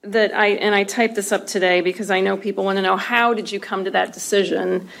I typed this up today because I know people want to know, how did you come to that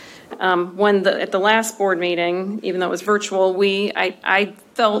decision? At the last board meeting, even though it was virtual, I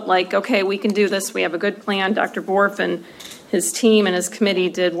felt like, okay, we can do this. We have a good plan. Dr. Borf and his team and his committee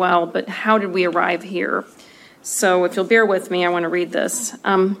did well, but how did we arrive here? So if you'll bear with me, I want to read this.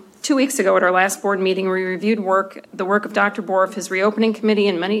 2 weeks ago at our last board meeting, we reviewed the work of Dr. Borf, his reopening committee,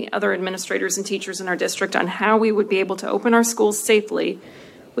 and many other administrators and teachers in our district on how we would be able to open our schools safely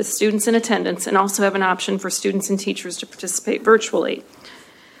with students in attendance and also have an option for students and teachers to participate virtually.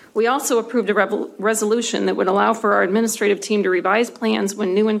 We also approved a resolution that would allow for our administrative team to revise plans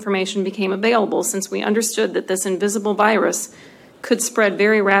when new information became available, since we understood that this invisible virus could spread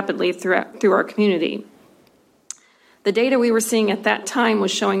very rapidly through our community. The data we were seeing at that time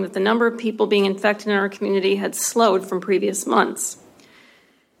was showing that the number of people being infected in our community had slowed from previous months.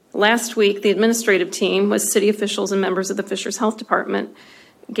 Last week, the administrative team, with city officials and members of the Fishers Health Department,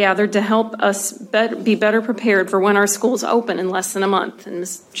 gathered to help us be better prepared for when our schools open in less than a month. And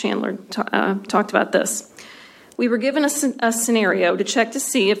Ms. Chandler talked about this. We were given a scenario to check to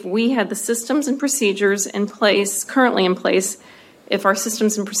see if we had the systems and procedures currently in place, if our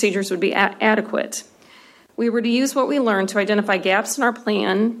systems and procedures would be adequate. We were to use what we learned to identify gaps in our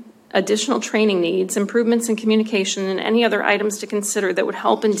plan, additional training needs, improvements in communication, and any other items to consider that would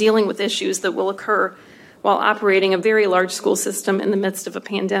help in dealing with issues that will occur while operating a very large school system in the midst of a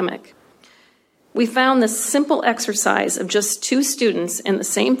pandemic. We found this simple exercise of just 2 students in the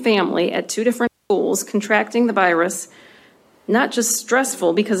same family at 2 different schools contracting the virus not just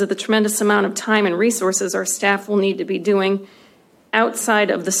stressful because of the tremendous amount of time and resources our staff will need to be doing outside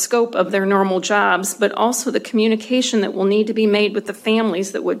of the scope of their normal jobs, but also the communication that will need to be made with the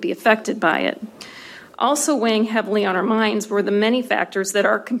families that would be affected by it. Also weighing heavily on our minds were the many factors that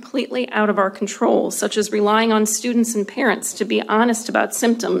are completely out of our control, such as relying on students and parents to be honest about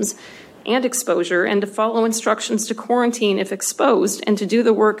symptoms and exposure and to follow instructions to quarantine if exposed and to do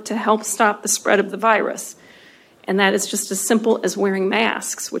the work to help stop the spread of the virus. And that is just as simple as wearing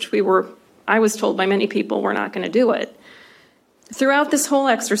masks, which I was told by many people we're not going to do it. Throughout this whole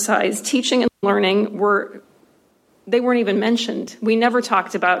exercise, teaching and learning weren't even mentioned. We never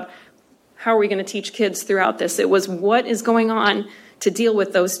talked about how are we going to teach kids throughout this. It was what is going on to deal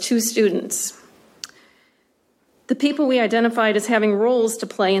with those 2 students. The people we identified as having roles to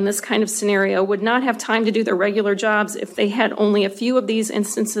play in this kind of scenario would not have time to do their regular jobs if they had only a few of these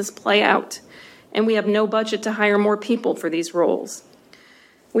instances play out, and we have no budget to hire more people for these roles.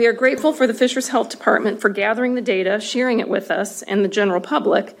 We are grateful for the Fishers Health Department for gathering the data, sharing it with us and the general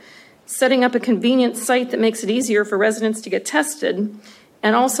public, setting up a convenient site that makes it easier for residents to get tested,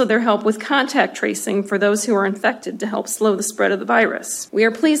 and also their help with contact tracing for those who are infected to help slow the spread of the virus. We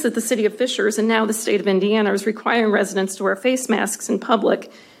are pleased that the City of Fishers and now the state of Indiana is requiring residents to wear face masks in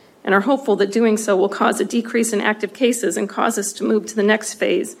public, and are hopeful that doing so will cause a decrease in active cases and cause us to move to the next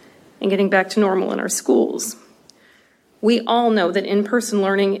phase in getting back to normal in our schools. We all know that in-person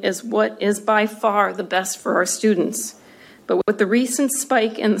learning is what is by far the best for our students. But with the recent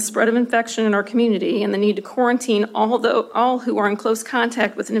spike in the spread of infection in our community and the need to quarantine all who are in close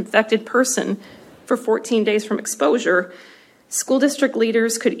contact with an infected person for 14 days from exposure, school district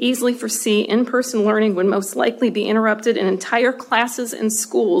leaders could easily foresee in-person learning would most likely be interrupted and entire classes and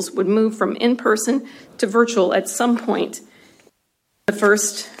schools would move from in-person to virtual at some point in the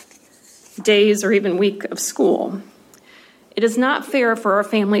first days or even week of school. It is not fair for our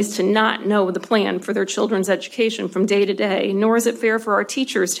families to not know the plan for their children's education from day to day, nor is it fair for our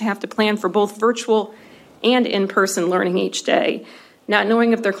teachers to have to plan for both virtual and in-person learning each day, not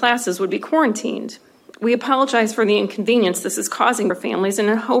knowing if their classes would be quarantined. We apologize for the inconvenience this is causing our families and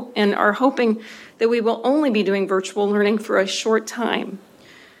are hoping that we will only be doing virtual learning for a short time.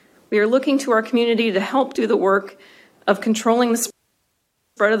 We are looking to our community to help do the work of controlling the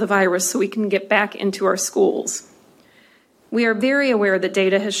spread of the virus so we can get back into our schools. We are very aware that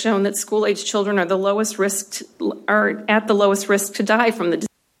data has shown that school-age children are at the lowest risk to die from the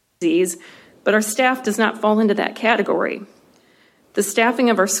disease, but our staff does not fall into that category. The staffing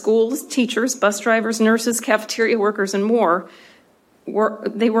of our schools, teachers, bus drivers, nurses, cafeteria workers, and more,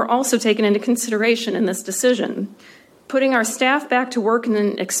 were also taken into consideration in this decision. Putting our staff back to work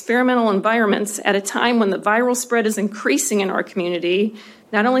in experimental environments at a time when the viral spread is increasing in our community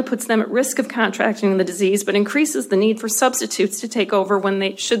not only puts them at risk of contracting the disease, but increases the need for substitutes to take over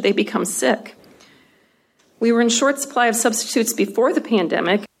should they become sick. We were in short supply of substitutes before the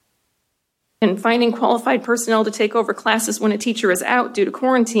pandemic, and finding qualified personnel to take over classes when a teacher is out due to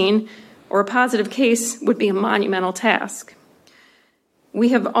quarantine or a positive case would be a monumental task. We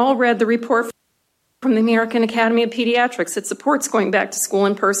have all read the report from the American Academy of Pediatrics that supports going back to school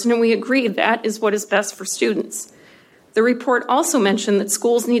in person, and we agree that is what is best for students. The report also mentioned that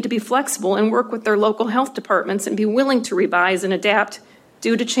schools need to be flexible and work with their local health departments and be willing to revise and adapt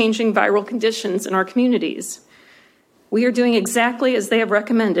due to changing viral conditions in our communities. We are doing exactly as they have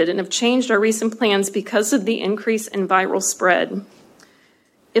recommended and have changed our recent plans because of the increase in viral spread.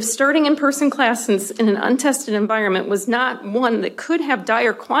 If starting in-person classes in an untested environment was not one that could have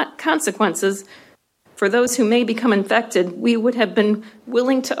dire consequences for those who may become infected, we would have been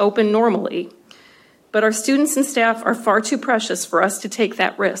willing to open normally. But our students and staff are far too precious for us to take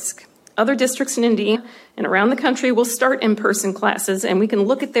that risk. Other districts in Indiana and around the country will start in-person classes, and we can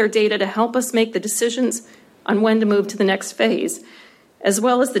look at their data to help us make the decisions on when to move to the next phase, as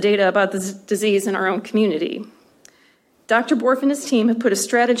well as the data about the disease in our own community. Dr. Borf and his team have put a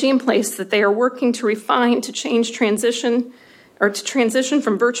strategy in place that they are working to refine to transition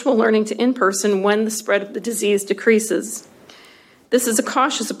from virtual learning to in-person when the spread of the disease decreases. This is a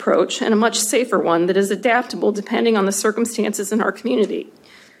cautious approach and a much safer one that is adaptable depending on the circumstances in our community.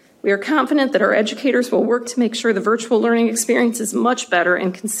 We are confident that our educators will work to make sure the virtual learning experience is much better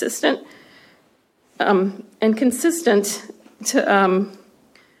and consistent to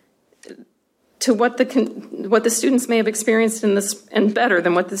what the students may have experienced in this, and better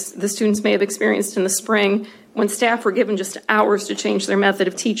than what the students may have experienced in the spring when staff were given just hours to change their method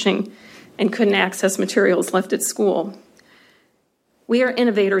of teaching and couldn't access materials left at school. We are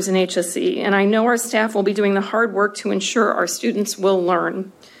innovators in HSE, and I know our staff will be doing the hard work to ensure our students will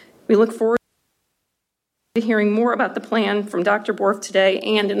learn. We look forward to hearing more about the plan from Dr. Borf today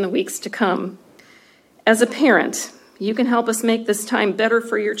and in the weeks to come. As a parent, you can help us make this time better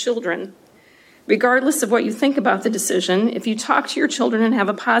for your children. Regardless of what you think about the decision, if you talk to your children and have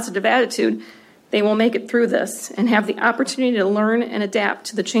a positive attitude, they will make it through this and have the opportunity to learn and adapt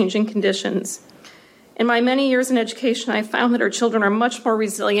to the changing conditions. In my many years in education, I found that our children are much more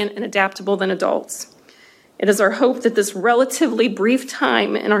resilient and adaptable than adults. It is our hope that this relatively brief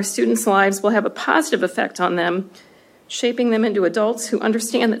time in our students' lives will have a positive effect on them, shaping them into adults who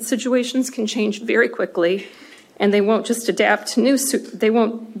understand that situations can change very quickly, and they won't just adapt to new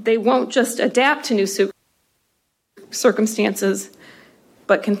circumstances,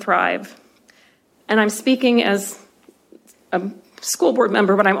 but can thrive. And I'm speaking as a school board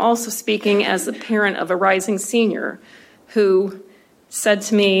member, but I'm also speaking as the parent of a rising senior who said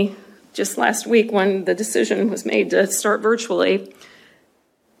to me just last week when the decision was made to start virtually,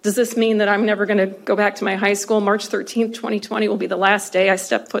 does this mean that I'm never going to go back to my high school? March 13th, 2020 will be the last day I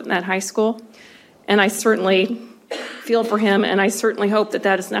step foot in that high school. And I certainly feel for him, and I certainly hope that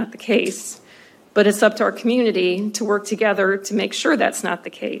that is not the case. But it's up to our community to work together to make sure that's not the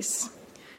case.